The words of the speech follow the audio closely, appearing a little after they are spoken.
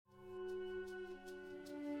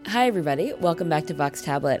Hi, everybody. Welcome back to Vox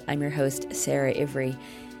Tablet. I'm your host, Sarah Ivry.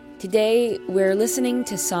 Today, we're listening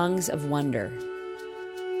to Songs of Wonder.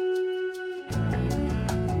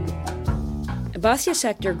 Basia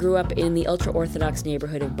Schechter grew up in the ultra-Orthodox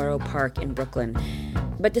neighborhood of Borough Park in Brooklyn.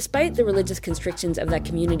 But despite the religious constrictions of that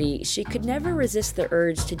community, she could never resist the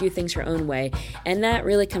urge to do things her own way, and that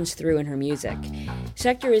really comes through in her music.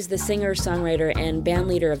 Schechter is the singer, songwriter, and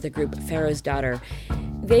bandleader of the group Pharaoh's Daughter.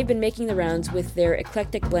 They've been making the rounds with their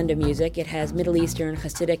eclectic blend of music. It has Middle Eastern,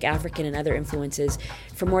 Hasidic, African, and other influences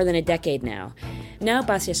for more than a decade now. Now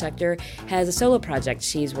Basia Schechter has a solo project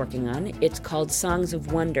she's working on. It's called Songs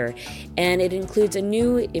of Wonder, and it includes a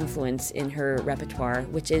new influence in her repertoire,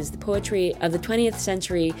 which is the poetry of the 20th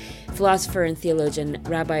century philosopher and theologian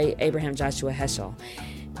Rabbi Abraham Joshua Heschel.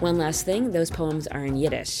 One last thing, those poems are in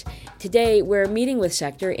Yiddish. Today, we're meeting with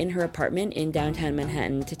Schechter in her apartment in downtown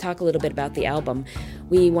Manhattan to talk a little bit about the album.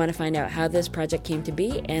 We want to find out how this project came to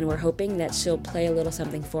be, and we're hoping that she'll play a little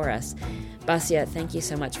something for us. Basia, thank you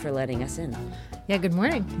so much for letting us in. Yeah, good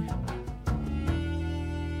morning.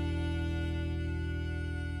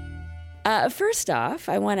 First off,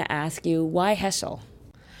 I want to ask you, why Heschel?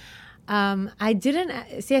 I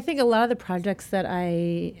think a lot of the projects that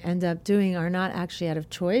I end up doing are not actually out of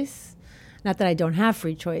choice. Not that I don't have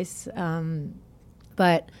free choice,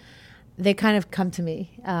 but they kind of come to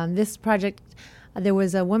me. This project, there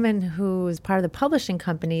was a woman who was part of the publishing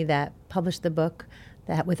company that published the book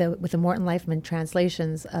that with the Morton Leifman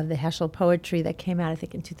translations of the Heschel poetry that came out, I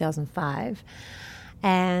think, in 2005.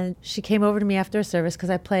 And she came over to me after a service because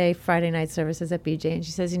I play Friday night services at BJ, and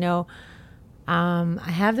she says,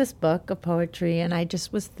 I have this book of poetry, and I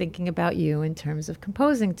just was thinking about you in terms of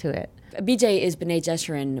composing to it. BJ is B'nai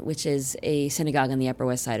Jeshurun, which is a synagogue on the Upper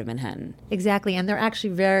West Side of Manhattan. Exactly, and they're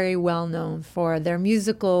actually very well known for their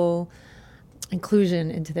musical inclusion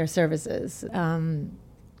into their services.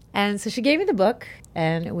 And so she gave me the book,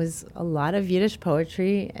 and it was a lot of Yiddish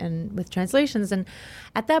poetry and with translations. And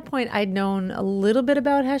at that point, I'd known a little bit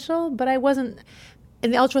about Heschel, but I wasn't... In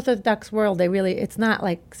the ultra-Orthodox world, it's not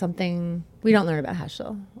like something, we don't learn about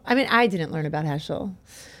Heschel. I mean, I didn't learn about Heschel.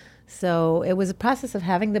 So it was a process of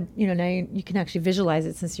having now you can actually visualize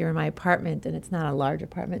it since you're in my apartment, and it's not a large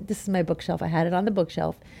apartment. This is my bookshelf. I had it on the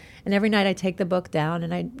bookshelf. And every night I take the book down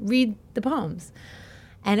and I read the poems.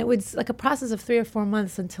 And it was like a process of 3 or 4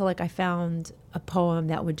 months until I found a poem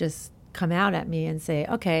that would just come out at me and say,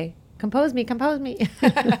 okay, compose me.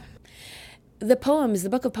 The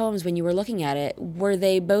book of poems, when you were looking at it, were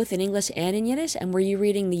they both in English and in Yiddish? And were you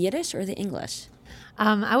reading the Yiddish or the English?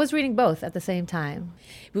 I was reading both at the same time.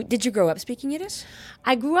 Did you grow up speaking Yiddish?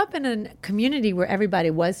 I grew up in a community where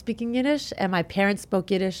everybody was speaking Yiddish, and my parents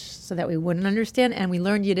spoke Yiddish so that we wouldn't understand, and we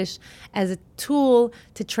learned Yiddish as a tool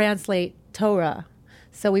to translate Torah.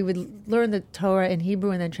 So we would learn the Torah in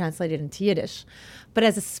Hebrew and then translate it into Yiddish. But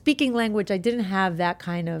as a speaking language, I didn't have that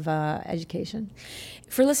kind of education.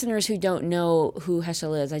 For listeners who don't know who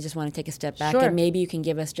Heschel is, I just want to take a step back, Sure. And maybe you can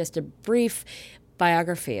give us just a brief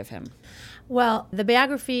biography of him. Well, the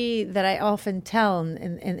biography that I often tell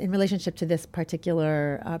in relationship to this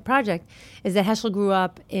particular project is that Heschel grew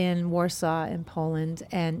up in Warsaw in Poland,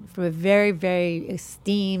 and from a very, very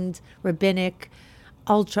esteemed, rabbinic,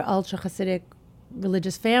 ultra Hasidic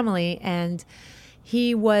religious family, and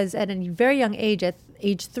he was at a very young age, at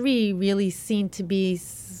age 3, really seen to be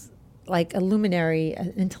like a luminary,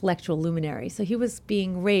 an intellectual luminary. So he was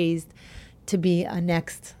being raised to be a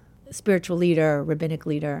next spiritual leader, rabbinic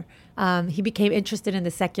leader. He became interested in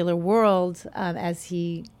the secular world as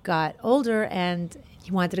he got older, and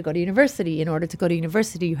he wanted to go to university. In order to go to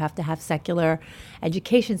university, you have to have secular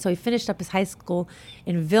education. So he finished up his high school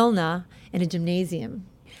in Vilna in a gymnasium.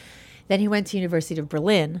 Then he went to University of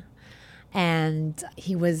Berlin, and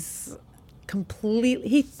he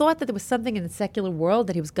thought that there was something in the secular world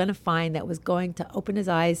that he was going to find that was going to open his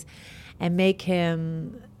eyes and make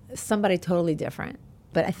him somebody totally different.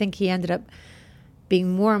 But I think he ended up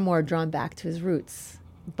being more and more drawn back to his roots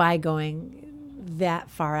by going that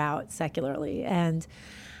far out secularly. And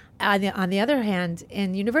on the other hand,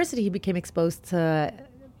 in university, he became exposed to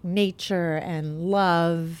nature and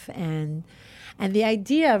love and the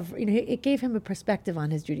idea of, it gave him a perspective on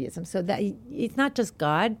his Judaism. So that it's not just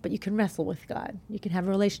God, but you can wrestle with God. You can have a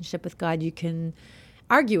relationship with God. You can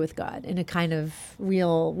argue with God in a kind of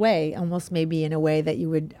real way, almost maybe in a way that you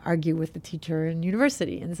would argue with the teacher in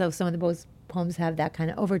university. And so some of the poems have that kind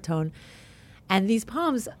of overtone. And these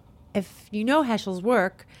poems, if you know Heschel's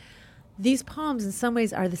work, these poems in some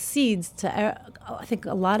ways are the seeds to, I think,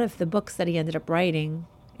 a lot of the books that he ended up writing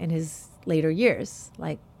in his later years,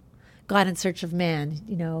 like God in Search of Man.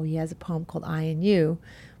 He has a poem called I and You,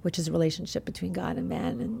 which is a relationship between God and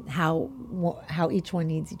man and how each one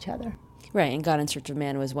needs each other. Right, and God in Search of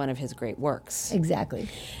Man was one of his great works. Exactly.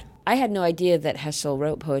 I had no idea that Heschel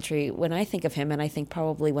wrote poetry. When I think of him, and I think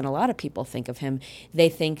probably when a lot of people think of him, they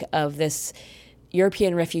think of this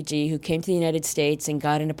European refugee who came to the United States and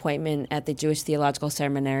got an appointment at the Jewish Theological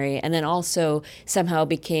Seminary, and then also somehow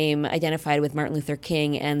became identified with Martin Luther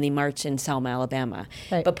King and the March in Selma, Alabama.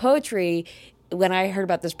 Right. But poetry, when I heard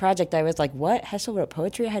about this project, I was like, what? Heschel wrote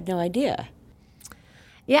poetry? I had no idea.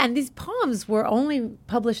 Yeah, and these poems were only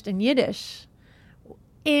published in Yiddish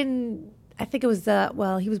I think it was,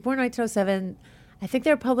 he was born in 1907. I think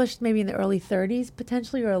they were published maybe in the early 30s,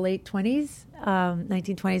 potentially, or late 20s,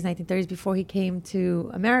 1920s, 1930s, before he came to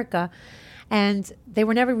America. And they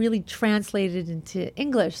were never really translated into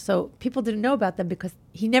English. So people didn't know about them because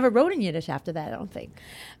he never wrote in Yiddish after that, I don't think.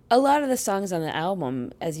 A lot of the songs on the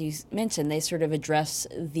album, as you mentioned, they sort of address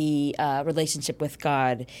the relationship with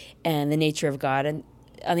God and the nature of God. And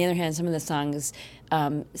on the other hand, some of the songs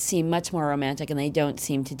seem much more romantic, and they don't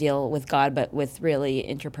seem to deal with God, but with really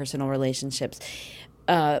interpersonal relationships.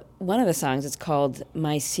 One of the songs, it's called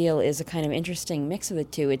My Seal, is a kind of interesting mix of the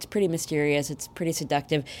two. It's pretty mysterious, it's pretty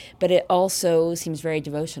seductive, but it also seems very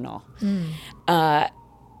devotional. I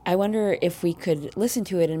wonder if we could listen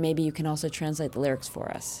to it, and maybe you can also translate the lyrics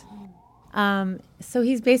for us. So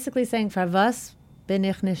he's basically saying, "For was bin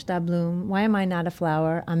ich nicht a Blum? Why am I not a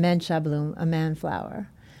flower? A Mensch a Blum, a man flower.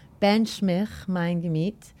 Bench mich, mein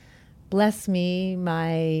Gemüt. Bless me,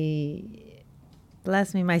 my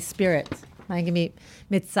spirit, mein Gemüt.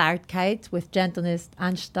 Mit Zartkeit, with gentleness,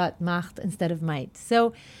 anstatt Macht, instead of might."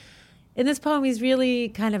 So in this poem, he's really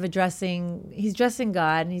kind of he's addressing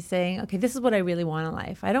God, and he's saying, okay, this is what I really want in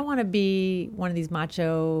life. I don't want to be one of these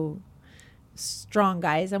macho, strong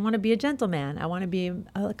guys. I want to be a gentleman. I want to be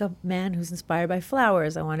like a man who's inspired by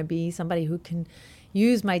flowers. I want to be somebody who can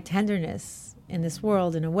use my tenderness in this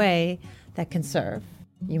world in a way that can serve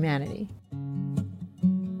humanity.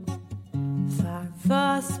 Für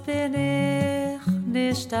was bin ich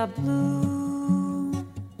nicht a Blum?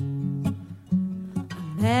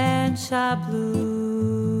 A Mensch a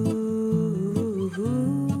Blum.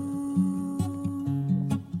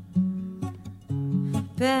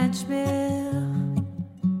 Bench mir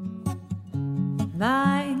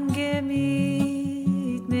mein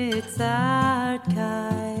Gemüt mit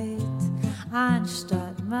Zartkeit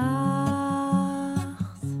anstatt Macht.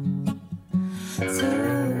 Zu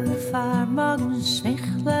vermogen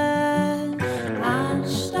schwicheln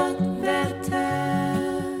anstatt Werte,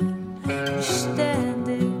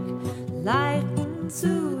 ständig leiten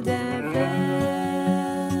zu der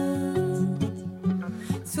Welt.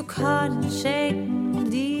 Zu können shaken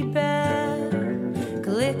die Berg,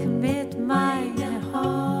 Glück mit meiner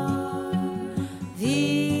Haar,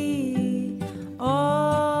 wie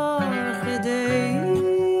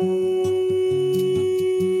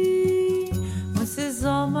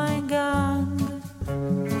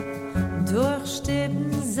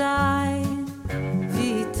sein,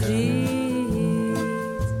 wie Tritt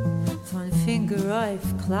von Finger auf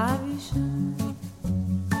Klavischen.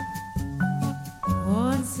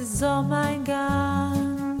 Und sie soll mein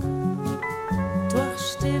Gang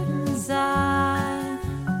durchstimmen sein,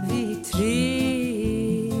 wie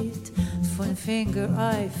Tritt von Finger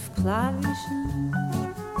auf Klavischen.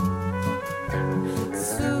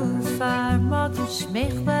 Zu vermogen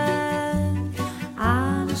schmeicheln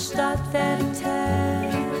anstatt Werte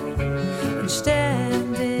und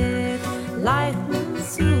ständig leiten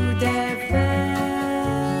zu der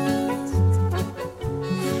Welt.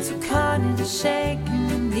 Zu können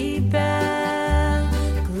shaken die Berg,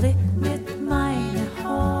 Glück mit meiner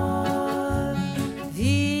Haar,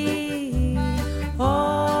 wie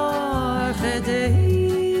Orchidee.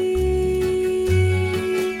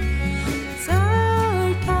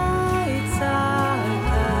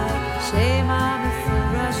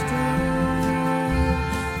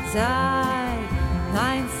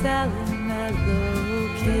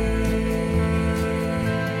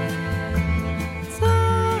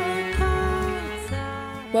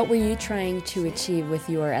 What were you trying to achieve with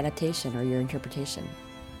your adaptation or your interpretation?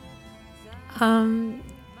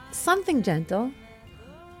 Something gentle.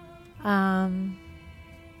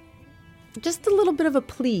 Just a little bit of a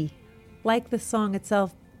plea, like the song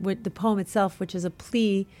itself, with the poem itself, which is a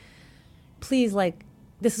plea. Please, like,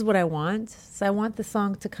 this is what I want. So I want the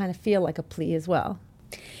song to kind of feel like a plea as well.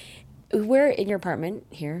 We're in your apartment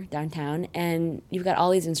here downtown, and you've got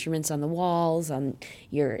all these instruments on the walls, on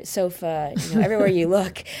your sofa, everywhere you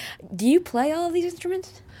look. Do you play all of these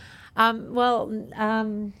instruments?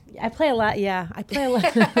 I play a lot. Yeah, I play a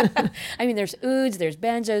lot. I mean, there's ouds, there's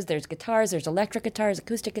banjos, there's guitars, there's electric guitars,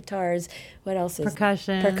 acoustic guitars. What else is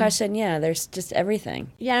Percussion. Percussion, yeah. There's just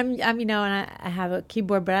everything. Yeah, and I have a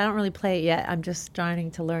keyboard, but I don't really play it yet. I'm just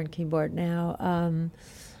starting to learn keyboard now.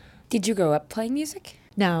 Did you grow up playing music?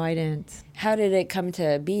 No, I didn't. How did it come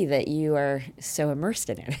to be that you are so immersed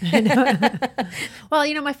in it?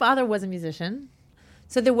 Well, my father was a musician,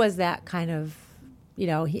 so there was that kind of,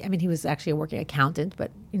 he was actually a working accountant,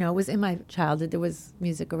 but, it was in my childhood. There was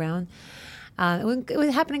music around. It would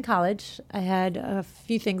happen in college. I had a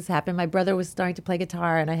few things happen. My brother was starting to play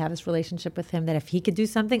guitar, and I have this relationship with him that if he could do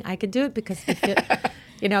something, I could do it because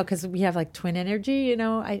because we have like twin energy.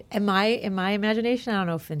 In my imagination, I don't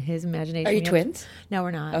know if in his imagination. Are you twins? No,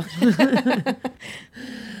 we're not. Oh.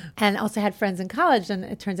 And also had friends in college, and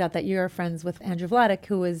it turns out that you're friends with Andrew Vladek,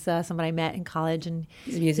 who was somebody I met in college, and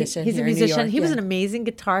he's a musician. He's a musician. He was yeah. an amazing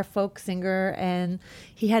guitar folk singer, and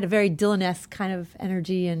he had a very Dylan-esque kind of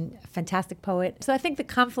energy and a fantastic poet. So I think the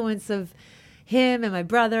confluence of him and my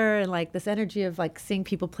brother and like this energy of like seeing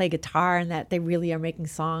people play guitar and that they really are making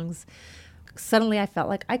songs, suddenly I felt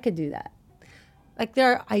like I could do that. Like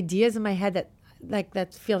there are ideas in my head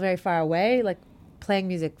that feel very far away, like playing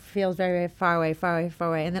music feels very, very far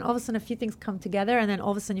away. And then all of a sudden a few things come together, and then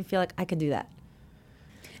all of a sudden you feel like I can do that.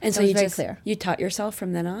 And so you taught yourself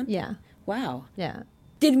from then on? Yeah. Wow. Yeah.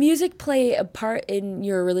 Did music play a part in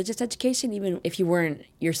your religious education, even if you weren't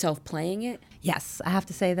yourself playing it? Yes, I have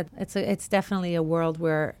to say that it's definitely a world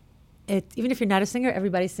where even if you're not a singer,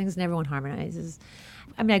 everybody sings and everyone harmonizes.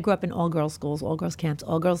 I mean, I grew up in all-girls schools, all-girls camps,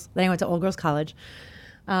 all-girls. Then I went to all-girls college.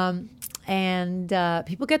 And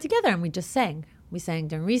people get together and we just sang. We sang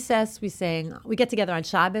during recess. We get together on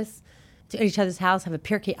Shabbos to each other's house, have a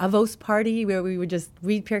Pirkei Avos party where we would just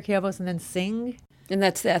read Pirkei Avos and then sing. And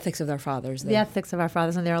that's the ethics of our fathers. The ethics of our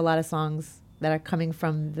fathers. And there are a lot of songs that are coming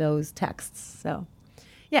from those texts. So,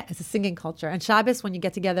 yeah, it's a singing culture. And Shabbos, when you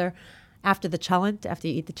get together after you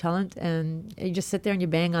eat the cholent, and you just sit there and you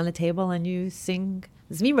bang on the table and you sing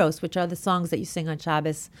Zmiros, which are the songs that you sing on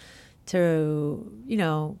Shabbos to,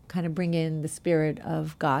 kind of bring in the spirit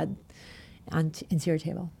of God into your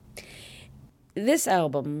table. This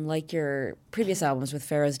album, like your previous albums with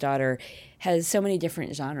Pharaoh's Daughter, has so many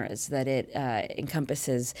different genres that it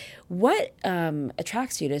encompasses. What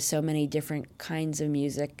attracts you to so many different kinds of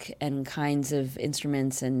music and kinds of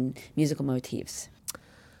instruments and musical motifs?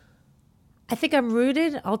 I think I'm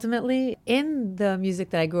rooted ultimately in the music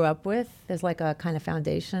that I grew up with. There's like a kind of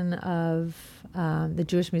foundation of the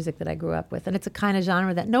Jewish music that I grew up with. And it's a kind of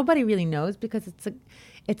genre that nobody really knows because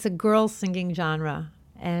it's a girl singing genre.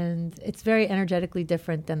 And it's very energetically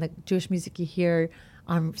different than the Jewish music you hear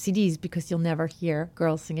on CDs, because you'll never hear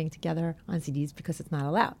girls singing together on CDs because it's not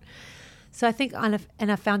allowed. So I think on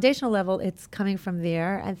a foundational level, it's coming from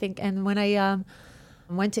there. I think, and when I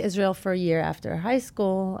went to Israel for a year after high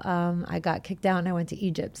school, I got kicked out and I went to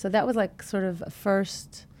Egypt. So that was like sort of a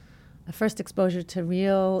first exposure to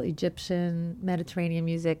real Egyptian Mediterranean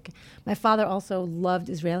music. My father also loved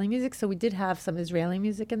Israeli music, so we did have some Israeli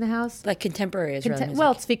music in the house. Like contemporary Israeli music?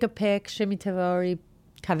 Well, Tzvika Pick, Shimi Tavori,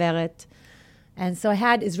 Kaveret. And so I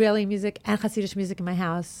had Israeli music and Hasidic music in my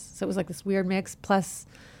house. So it was like this weird mix, plus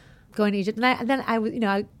going to Egypt. And then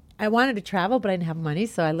I wanted to travel, but I didn't have money,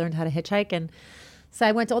 so I learned how to hitchhike. And so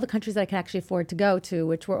I went to all the countries that I could actually afford to go to,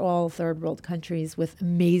 which were all third world countries with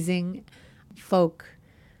amazing folk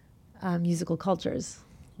musical cultures,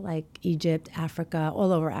 like Egypt, Africa,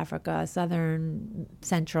 all over Africa, southern,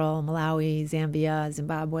 central, Malawi, Zambia,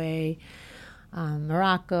 Zimbabwe,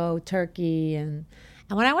 Morocco, Turkey. And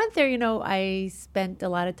when I went there, I spent a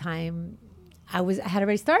lot of time. I had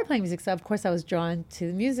already started playing music, so of course I was drawn to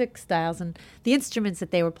the music styles and the instruments that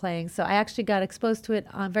they were playing. So I actually got exposed to it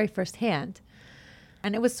very firsthand.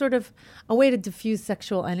 And it was sort of a way to diffuse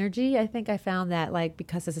sexual energy. I think I found that,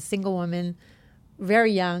 because as a single woman,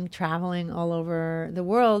 very young, traveling all over the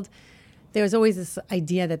world, there was always this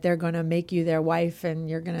idea that they're going to make you their wife and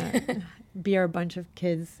you're going to bear a bunch of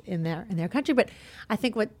kids in their country. But I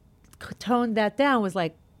think what toned that down was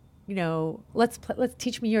let's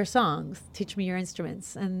teach me your songs, teach me your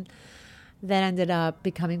instruments. And that ended up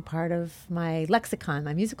becoming part of my lexicon,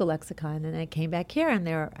 my musical lexicon. And I came back here, and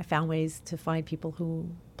I found ways to find people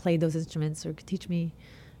who played those instruments or could teach me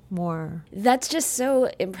more. That's just so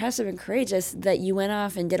impressive and courageous that you went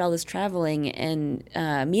off and did all this traveling and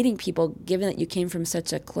meeting people, given that you came from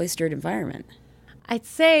such a cloistered environment. I'd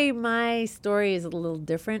say my story is a little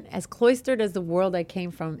different. As cloistered as the world I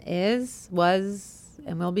came from was,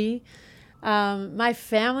 and will be, my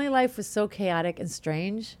family life was so chaotic and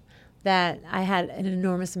strange that I had an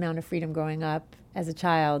enormous amount of freedom growing up. as a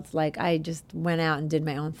child. Like, I just went out and did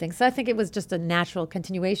my own thing. So I think it was just a natural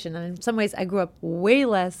continuation. And in some ways, I grew up way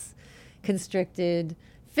less constricted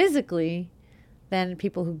physically than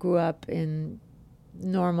people who grew up in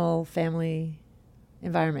normal family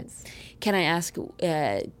environments. Can I ask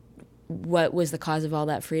what was the cause of all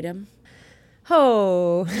that freedom?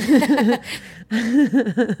 Oh,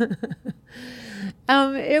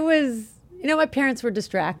 it was, my parents were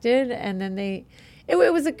distracted, and then I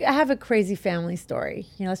have a crazy family story.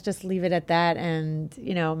 Let's just leave it at that. And,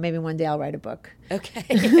 maybe one day I'll write a book.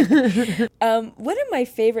 Okay. One of my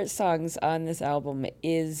favorite songs on this album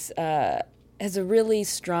has a really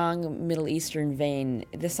strong Middle Eastern vein.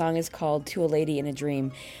 The song is called To a Lady in a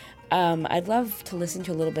Dream. I'd love to listen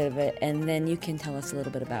to a little bit of it, and then you can tell us a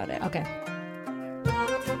little bit about it. Okay.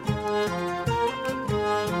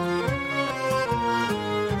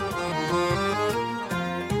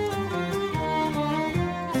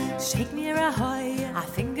 Shake me ahoy, I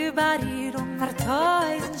think about it on my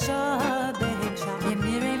toys and shopping, give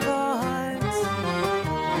me rainbows.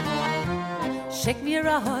 Shake me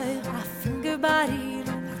ahoy, I think about it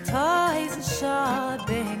on my toys and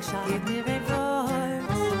shopping, give me rainbows.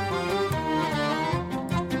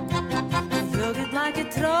 Jugend like a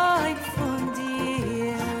Träum von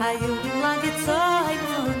dir, a Jugend like a Träum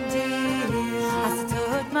von dir. Als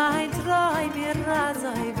tut mein Träum mir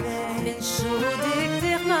rasoi weh, bin schuldig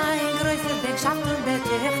dich mein größter Bänkschaft und bet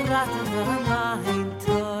ich raten mein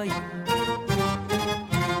Träum.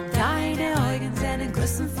 Deine Augen sind ein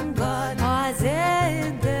Küssen von Gott, oh, sehr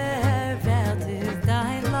in der Welt ist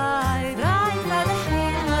dein Leid. Rein bei der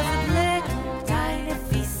Himmel aus dem Blick, deine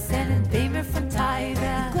Füße sind ein Beamer von Teilen.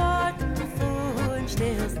 Garten von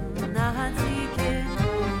stillsten Anziehen.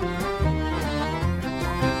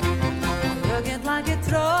 Jugend lang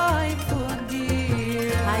geträumt von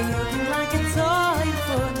dir, Jugend lang geträumt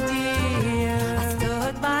von dir. Als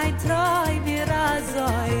tut mein Träum mir also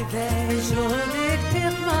weh, schuldig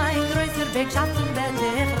dich mein größer Bänkschaft und wenn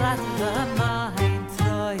ich rate mein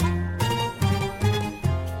Träum.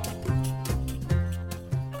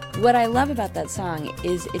 What I love about that song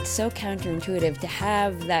is it's so counterintuitive to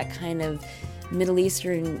have that kind of Middle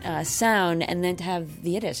Eastern sound and then to have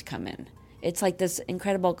the Yiddish come in. It's like this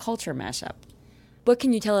incredible culture mashup. What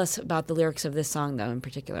can you tell us about the lyrics of this song, though, in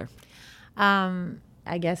particular?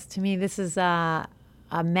 I guess to me, this is a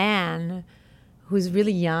man who's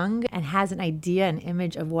really young and has an idea, an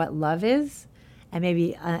image of what love is, and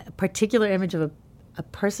maybe a particular image of a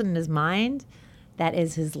person in his mind that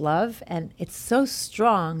is his love. And it's so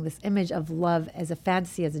strong, this image of love as a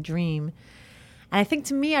fantasy, as a dream. And I think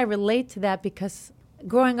to me, I relate to that because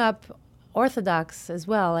growing up Orthodox as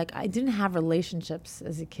well, like I didn't have relationships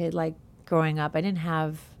as a kid, like growing up. I didn't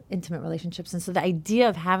have intimate relationships. And so the idea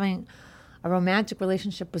of having a romantic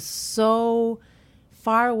relationship was so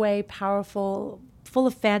far away, powerful, full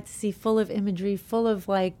of fantasy, full of imagery, full of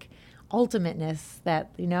like ultimateness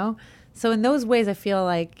that, So in those ways, I feel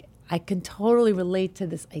like I can totally relate to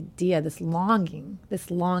this idea, this longing, this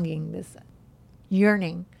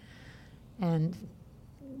yearning, and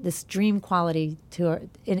this dream quality to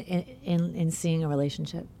in seeing a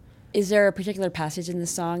relationship. Is there a particular passage in the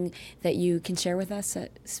song that you can share with us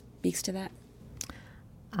that speaks to that?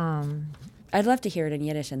 I'd love to hear it in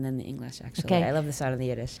Yiddish and then the English, actually. Okay. I love the sound of the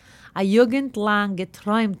Yiddish. A Jugend lang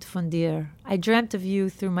geträumt von dir. I dreamt of you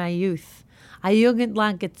through my youth. A Jugend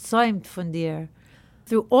lang gezäumt von dir.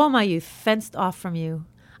 Through all my youth, fenced off from you.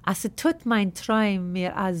 As it tut mein Träum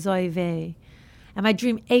mir azoi weh. And my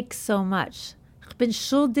dream aches so much. Ich bin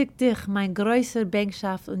schuldig dich, mein größer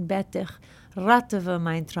Bänkschaft und bet dich, ratte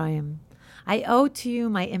mein Träum. I owe to you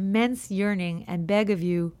my immense yearning and beg of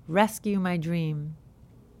you, rescue my dream.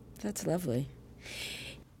 That's lovely.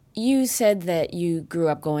 You said that you grew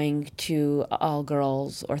up going to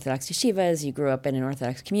all-girls Orthodox yeshivas. You grew up in an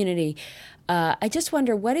Orthodox community. I just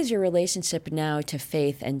wonder, what is your relationship now to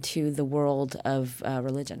faith and to the world of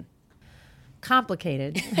religion?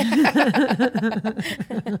 Complicated.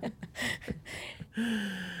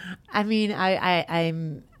 I mean,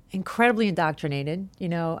 I'm incredibly indoctrinated,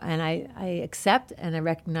 and I accept and I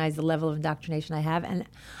recognize the level of indoctrination I have. And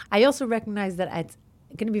I also recognize that it's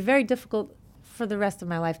going to be very difficult for the rest of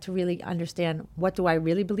my life to really understand what do I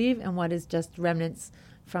really believe and what is just remnants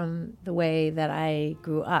from the way that I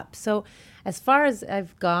grew up. So as far as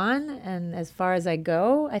I've gone and as far as I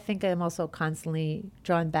go, I think I'm also constantly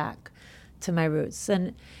drawn back to my roots.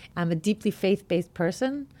 And I'm a deeply faith-based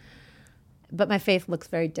person, but my faith looks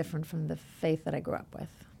very different from the faith that I grew up with.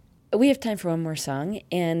 We have time for one more song,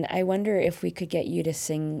 and I wonder if we could get you to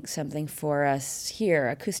sing something for us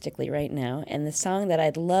here acoustically right now. And the song that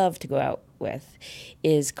I'd love to go out with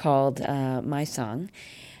is called My Song.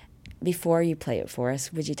 Before you play it for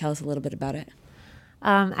us, would you tell us a little bit about it?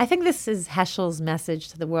 I think this is Heschel's message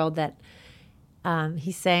to the world that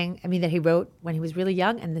he's saying, that he wrote when he was really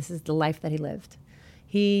young, and this is the life that he lived.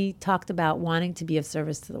 He talked about wanting to be of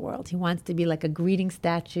service to the world. He wants to be like a greeting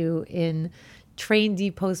statue in train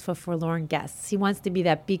depots for forlorn guests. He wants to be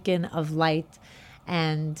that beacon of light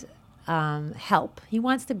and help. He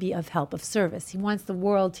wants to be of help, of service. He wants the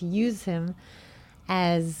world to use him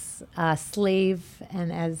as a slave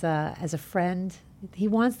and as a friend. He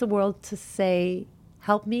wants the world to say,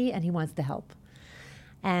 help me, and he wants to help.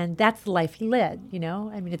 And that's the life he led,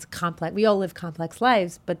 It's complex. We all live complex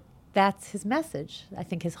lives, but that's his message. I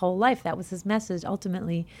think his whole life, that was his message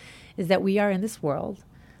ultimately, is that we are in this world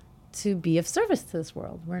to be of service to this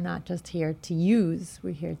world. We're not just here to use,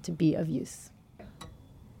 we're here to be of use.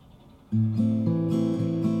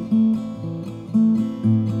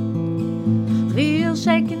 Wir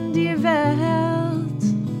schenken die Welt,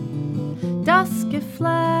 das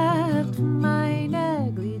Geflecht meiner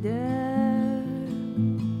Glieder.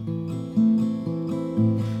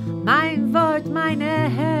 Mein Wort, meine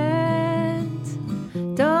Hand,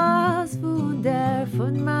 das Wunder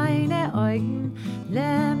von meinen Augen.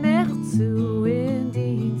 Nimm mich zu in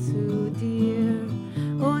dien zu dir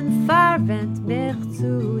und verwend mich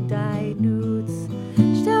zu dein Nutz.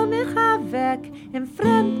 Stell mich weg in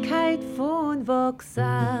Fremdkeit von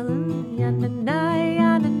Voxalen. Jananai,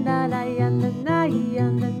 jananai, jananai,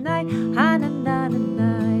 jananai,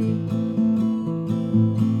 hanananai.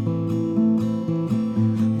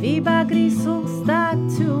 Wie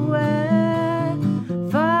Begrüßungsstatue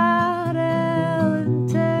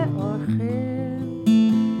verelente Orchen.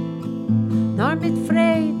 Nur mit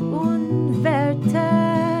Fried und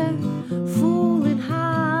Werte, full in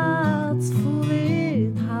Hals,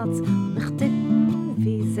 lichtigen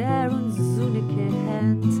wie sehr und sonnige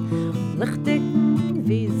Hand, lichtigen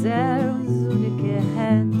wie sehr und sonnige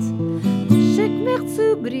Hand. Schick mich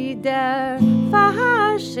zu Brüder,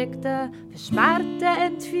 Verschickte, Versperrte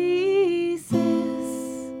Entwieses.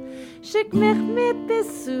 Schick mich mit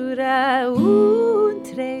Besucher und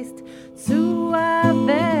Trist zu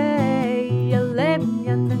Awei. Ihr Leben,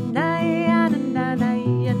 jananai, jananai,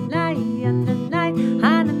 jananai, jananai,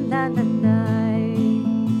 hanananai.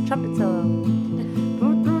 Trumpet solo.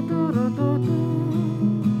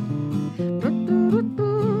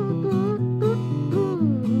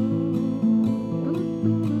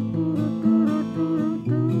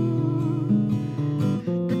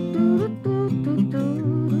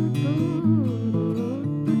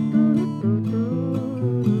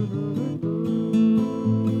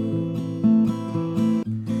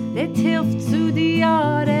 Dit hilft zu die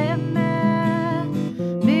Arme,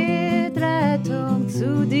 mit Rettung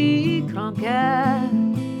zu die Kranke.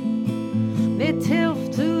 Mit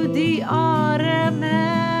hilft zu die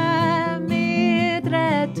Arme, mit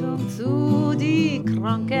Rettung zu die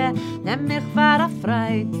Kranke. Nimm mich für a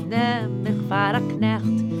Freund, nimm mich für a Knecht.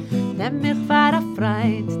 Nimm mich für a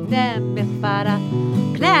Freund, nimm mich für a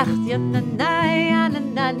Knecht. Jananai,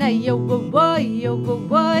 jananai, yo boy, yo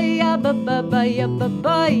boy, ya ba ba, ya ba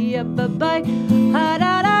ba, ya ba ba, ha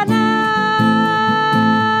da da da.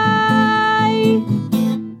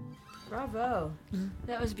 Bravo.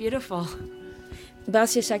 That was beautiful.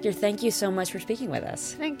 Basia Schechter, thank you so much for speaking with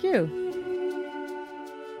us. Thank you.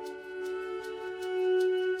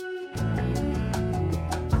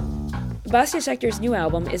 Basia Schechter's new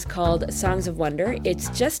album is called Songs of Wonder. It's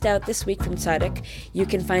just out this week from Tzaddik. You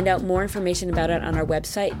can find out more information about it on our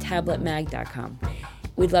website, tabletmag.com.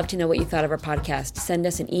 We'd love to know what you thought of our podcast. Send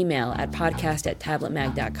us an email at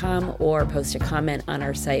podcast@tabletmag.com or post a comment on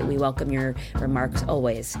our site. We welcome your remarks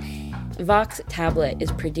always. Vox Tablet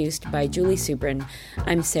is produced by Julie Subrin.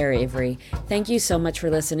 I'm Sarah Avery. Thank you so much for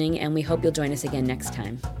listening, and we hope you'll join us again next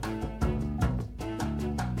time.